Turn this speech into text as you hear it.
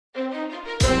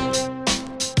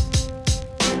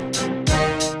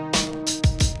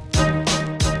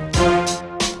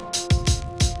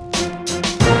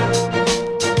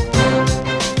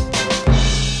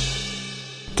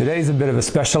bit of a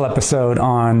special episode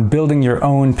on building your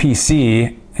own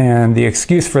PC, and the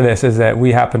excuse for this is that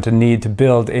we happen to need to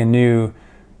build a new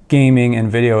gaming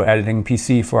and video editing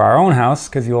PC for our own house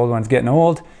because the old one's getting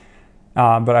old.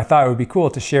 But I thought it would be cool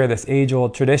to share this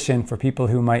age-old tradition for people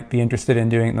who might be interested in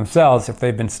doing it themselves if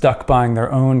they've been stuck buying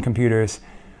their own computers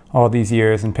all these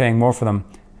years and paying more for them.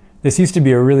 This used to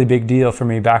be a really big deal for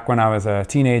me back when I was a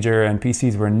teenager and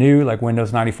PCs were new, like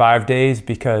Windows 95 days,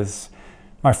 because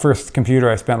my first computer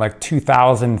I spent like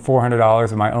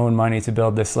 $2,400 of my own money to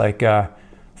build this like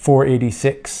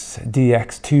 486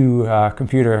 DX2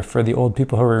 computer for the old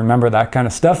people who remember that kind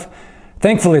of stuff.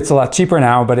 Thankfully, it's a lot cheaper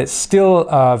now, but it's still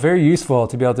very useful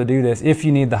to be able to do this if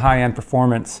you need the high-end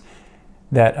performance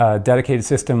that a dedicated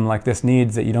system like this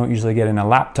needs that you don't usually get in a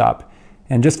laptop.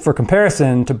 And just for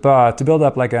comparison, to build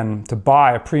up to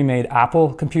buy a pre-made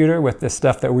Apple computer with this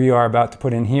stuff that we are about to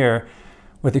put in here,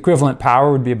 with equivalent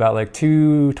power would be about like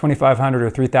 $2,500 or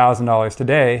 $3,000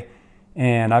 today.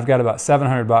 And I've got about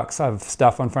 $700 of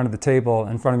stuff in front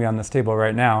of me on this table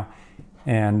right now.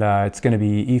 And it's going to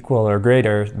be equal or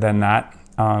greater than that.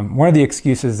 One of the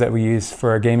excuses that we use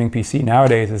for a gaming PC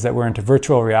nowadays is that we're into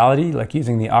virtual reality, like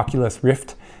using the Oculus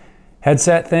Rift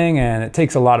headset thing, and it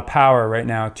takes a lot of power right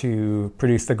now to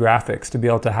produce the graphics to be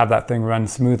able to have that thing run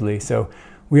smoothly. So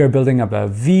we are building up a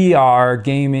VR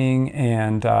gaming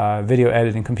and video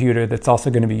editing computer that's also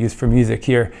going to be used for music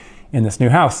here in this new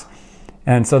house.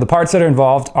 And so the parts that are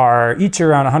involved are each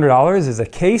around $100 is a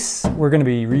case. We're going to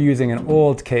be reusing an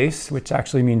old case, which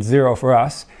actually means $0 for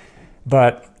us,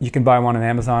 but you can buy one on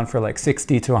Amazon for like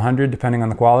 $60 to $100 depending on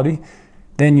the quality.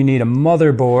 Then you need a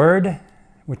motherboard,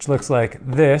 which looks like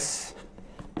this.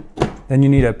 Then you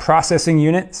need a processing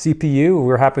unit, CPU.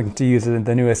 We're happy to use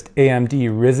the newest AMD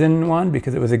Ryzen one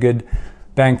because it was a good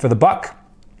bang for the buck.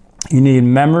 You need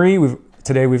memory.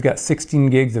 Today we've got 16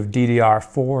 gigs of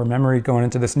DDR4 memory going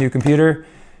into this new computer.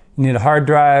 You need a hard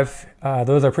drive.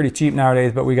 Those are pretty cheap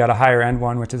nowadays, but we got a higher end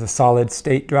one, which is a solid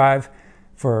state drive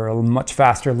for a much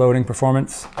faster loading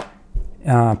performance.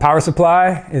 Power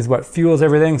supply is what fuels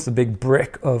everything. It's a big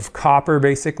brick of copper,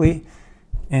 basically.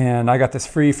 And I got this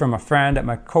free from a friend at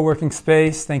my co-working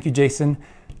space. Thank you, Jason.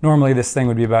 Normally this thing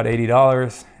would be about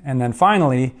 $80. And then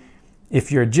finally,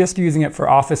 if you're just using it for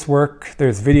office work,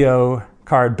 there's video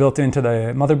card built into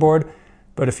the motherboard.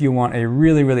 But if you want a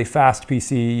really, really fast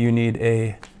PC, you need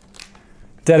a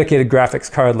dedicated graphics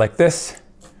card like this.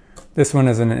 This one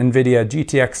is an NVIDIA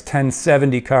GTX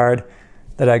 1070 card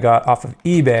that I got off of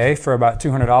eBay for about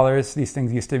 $200. These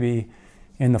things used to be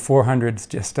in the 400s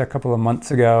just a couple of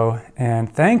months ago.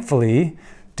 And thankfully,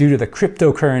 due to the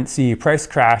cryptocurrency price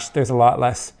crash, there's a lot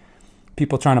less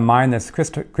people trying to mine this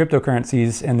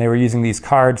cryptocurrencies, and they were using these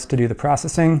cards to do the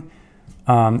processing.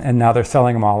 And now they're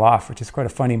selling them all off, which is quite a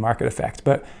funny market effect.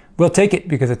 But we'll take it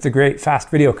because it's a great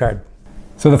fast video card.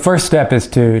 So the first step is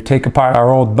to take apart our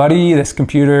old buddy, this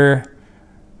computer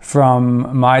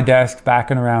from my desk back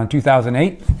in around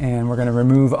 2008. And we're going to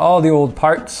remove all the old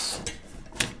parts.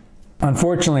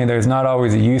 Unfortunately, there's not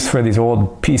always a use for these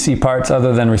old PC parts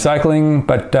other than recycling,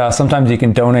 but sometimes you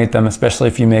can donate them, especially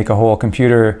if you make a whole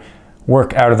computer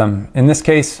work out of them. In this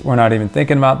case, we're not even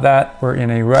thinking about that. We're in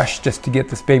a rush just to get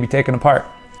this baby taken apart.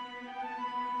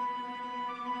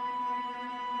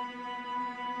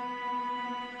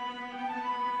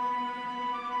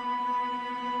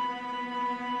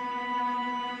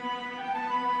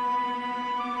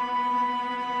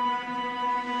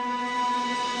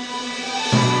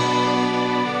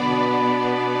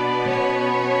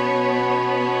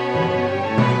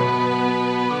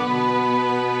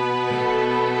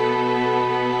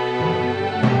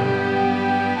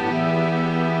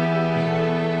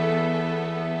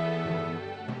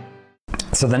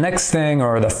 So the next thing,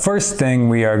 or the first thing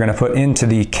we are going to put into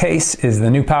the case is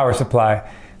the new power supply.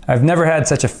 I've never had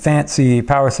such a fancy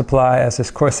power supply as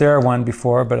this Corsair one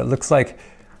before, but it looks like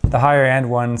the higher end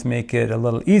ones make it a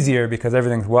little easier because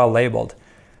everything's well labeled.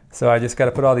 So I just got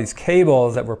to put all these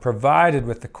cables that were provided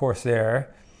with the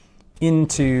Corsair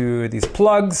into these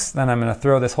plugs. Then I'm going to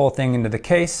throw this whole thing into the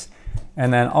case.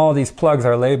 And then all these plugs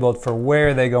are labeled for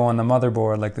where they go on the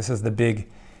motherboard. Like this is the big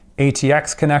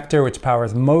ATX connector, which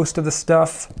powers most of the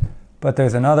stuff, but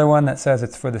there's another one that says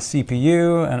it's for the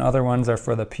CPU, and other ones are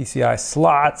for the PCI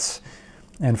slots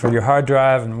and for your hard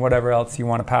drive and whatever else you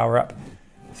want to power up.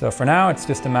 So for now, it's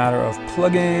just a matter of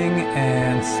plugging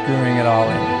and screwing it all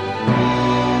in.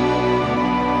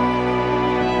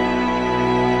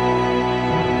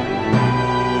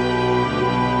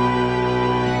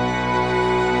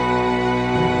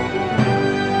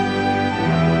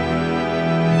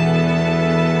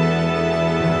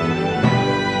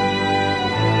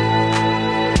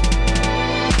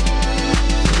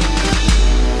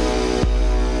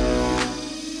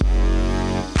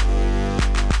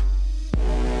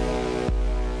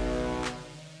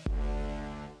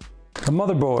 The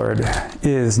motherboard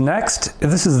is next.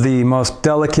 This is the most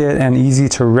delicate and easy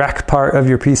to wreck part of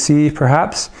your PC,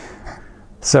 perhaps.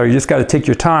 So you just got to take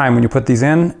your time when you put these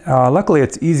in. Luckily,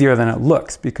 it's easier than it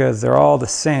looks because they're all the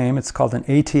same. It's called an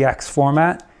ATX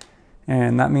format,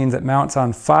 and that means it mounts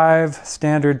on 5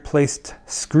 standard placed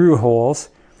screw holes,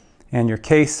 and your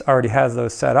case already has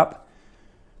those set up.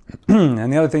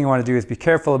 And the other thing you want to do is be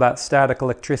careful about static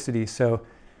electricity. So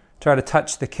try to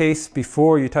touch the case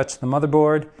before you touch the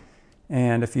motherboard.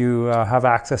 And if you have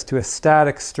access to a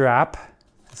static strap,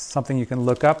 it's something you can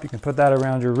look up. You can put that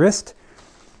around your wrist.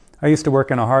 I used to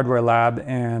work in a hardware lab,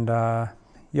 and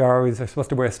you always are supposed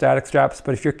to wear static straps.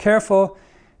 But if you're careful,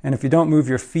 and if you don't move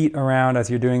your feet around as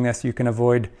you're doing this, you can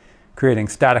avoid creating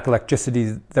static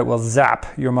electricity that will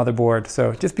zap your motherboard.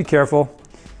 So just be careful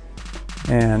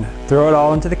and throw it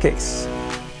all into the case.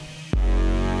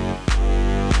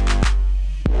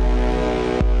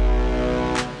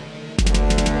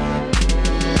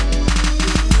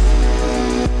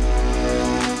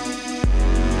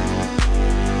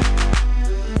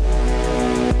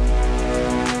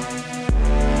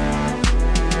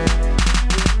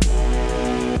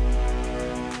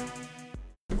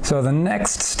 So the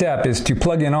next step is to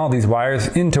plug in all these wires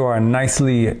into our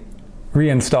nicely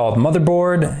reinstalled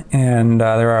motherboard, and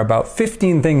there are about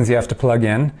 15 things you have to plug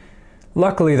in.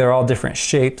 Luckily, they're all different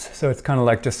shapes, so it's kind of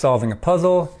like just solving a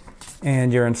puzzle,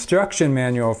 and your instruction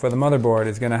manual for the motherboard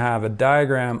is going to have a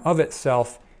diagram of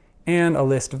itself and a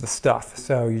list of the stuff.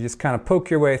 So you just kind of poke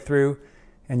your way through,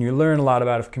 and you learn a lot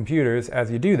about computers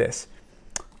as you do this.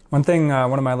 One thing,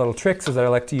 one of my little tricks is that I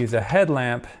like to use a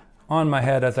headlamp on my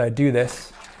head as I do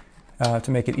this,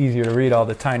 to make it easier to read all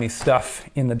the tiny stuff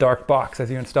in the dark box as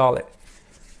you install it.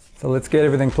 So let's get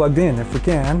everything plugged in if we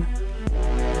can.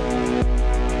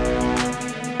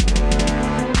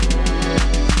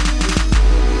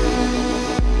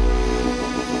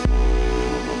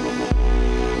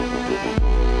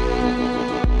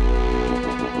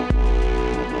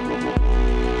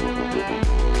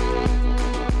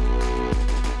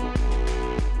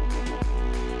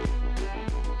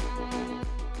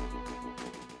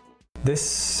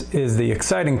 This is the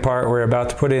exciting part. We're about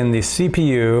to put in the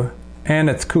CPU and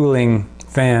its cooling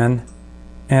fan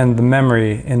and the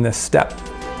memory in this step.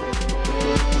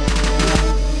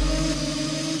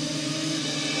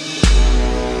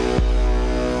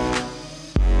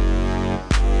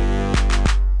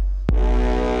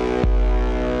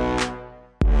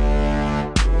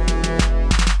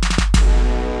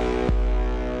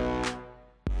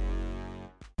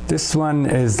 This one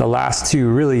is the last two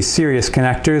really serious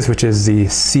connectors, which is the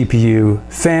CPU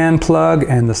fan plug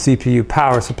and the CPU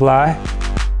power supply.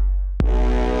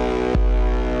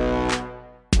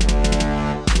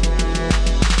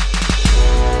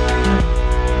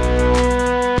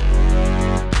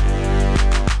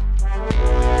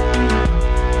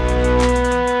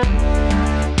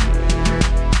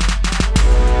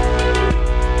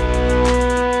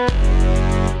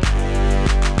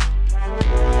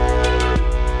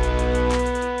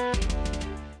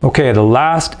 Okay, the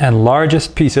last and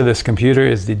largest piece of this computer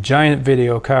is the giant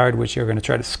video card, which you're going to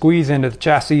try to squeeze into the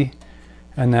chassis,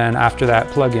 and then after that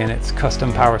plug in its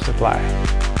custom power supply.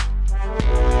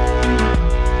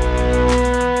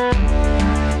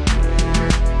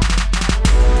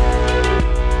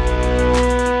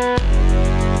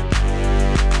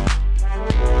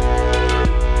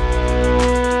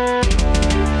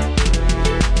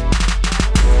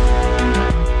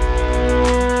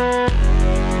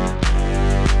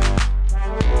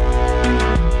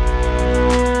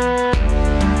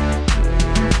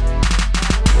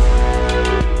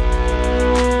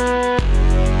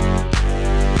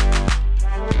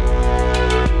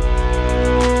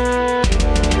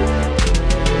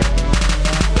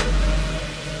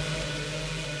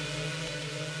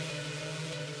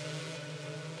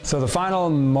 So the final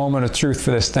moment of truth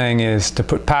for this thing is to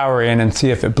put power in and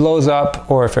see if it blows up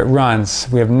or if it runs.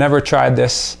 We have never tried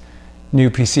this new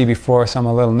PC before, so I'm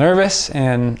a little nervous,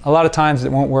 and a lot of times it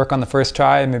won't work on the first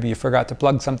try. Maybe you forgot to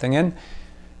plug something in.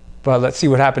 But let's see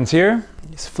what happens here.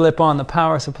 Just flip on the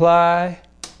power supply.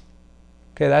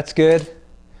 Okay, that's good.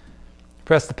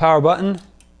 Press the power button.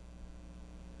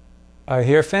 I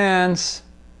hear fans.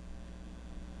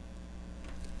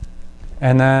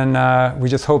 And then we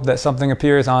just hope that something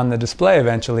appears on the display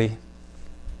eventually.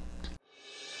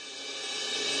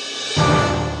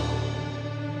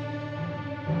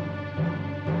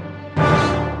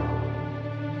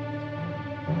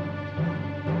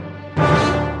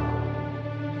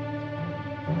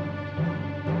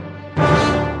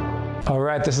 All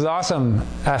right, this is awesome.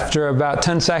 After about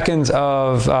 10 seconds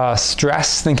of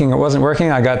stress thinking it wasn't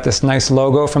working, I got this nice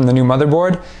logo from the new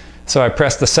motherboard. So I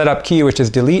pressed the setup key, which is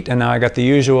delete, and now I got the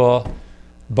usual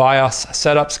BIOS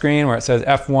setup screen where it says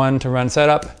F1 to run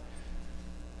setup.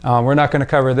 We're not going to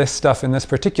cover this stuff in this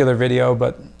particular video,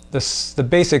 but the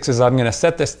basics is I'm going to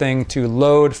set this thing to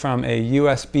load from a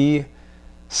USB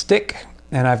stick,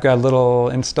 and I've got a little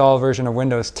install version of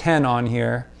Windows 10 on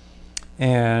here,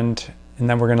 and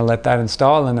then we're going to let that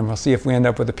install, and then we'll see if we end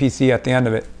up with a PC at the end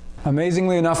of it.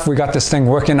 Amazingly enough, we got this thing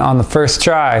working on the first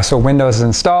try. So Windows is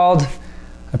installed.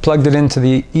 I plugged it into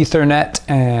the Ethernet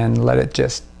and let it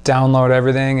just download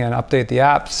everything and update the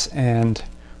apps, and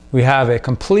we have a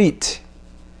complete,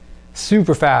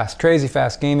 super fast, crazy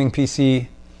fast gaming PC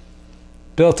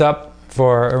built up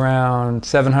for around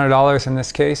 $700 in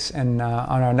this case. And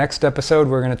on our next episode,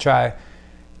 we're going to try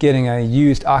getting a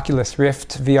used Oculus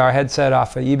Rift VR headset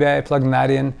off of eBay, plugging that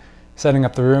in, setting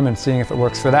up the room and seeing if it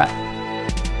works for that.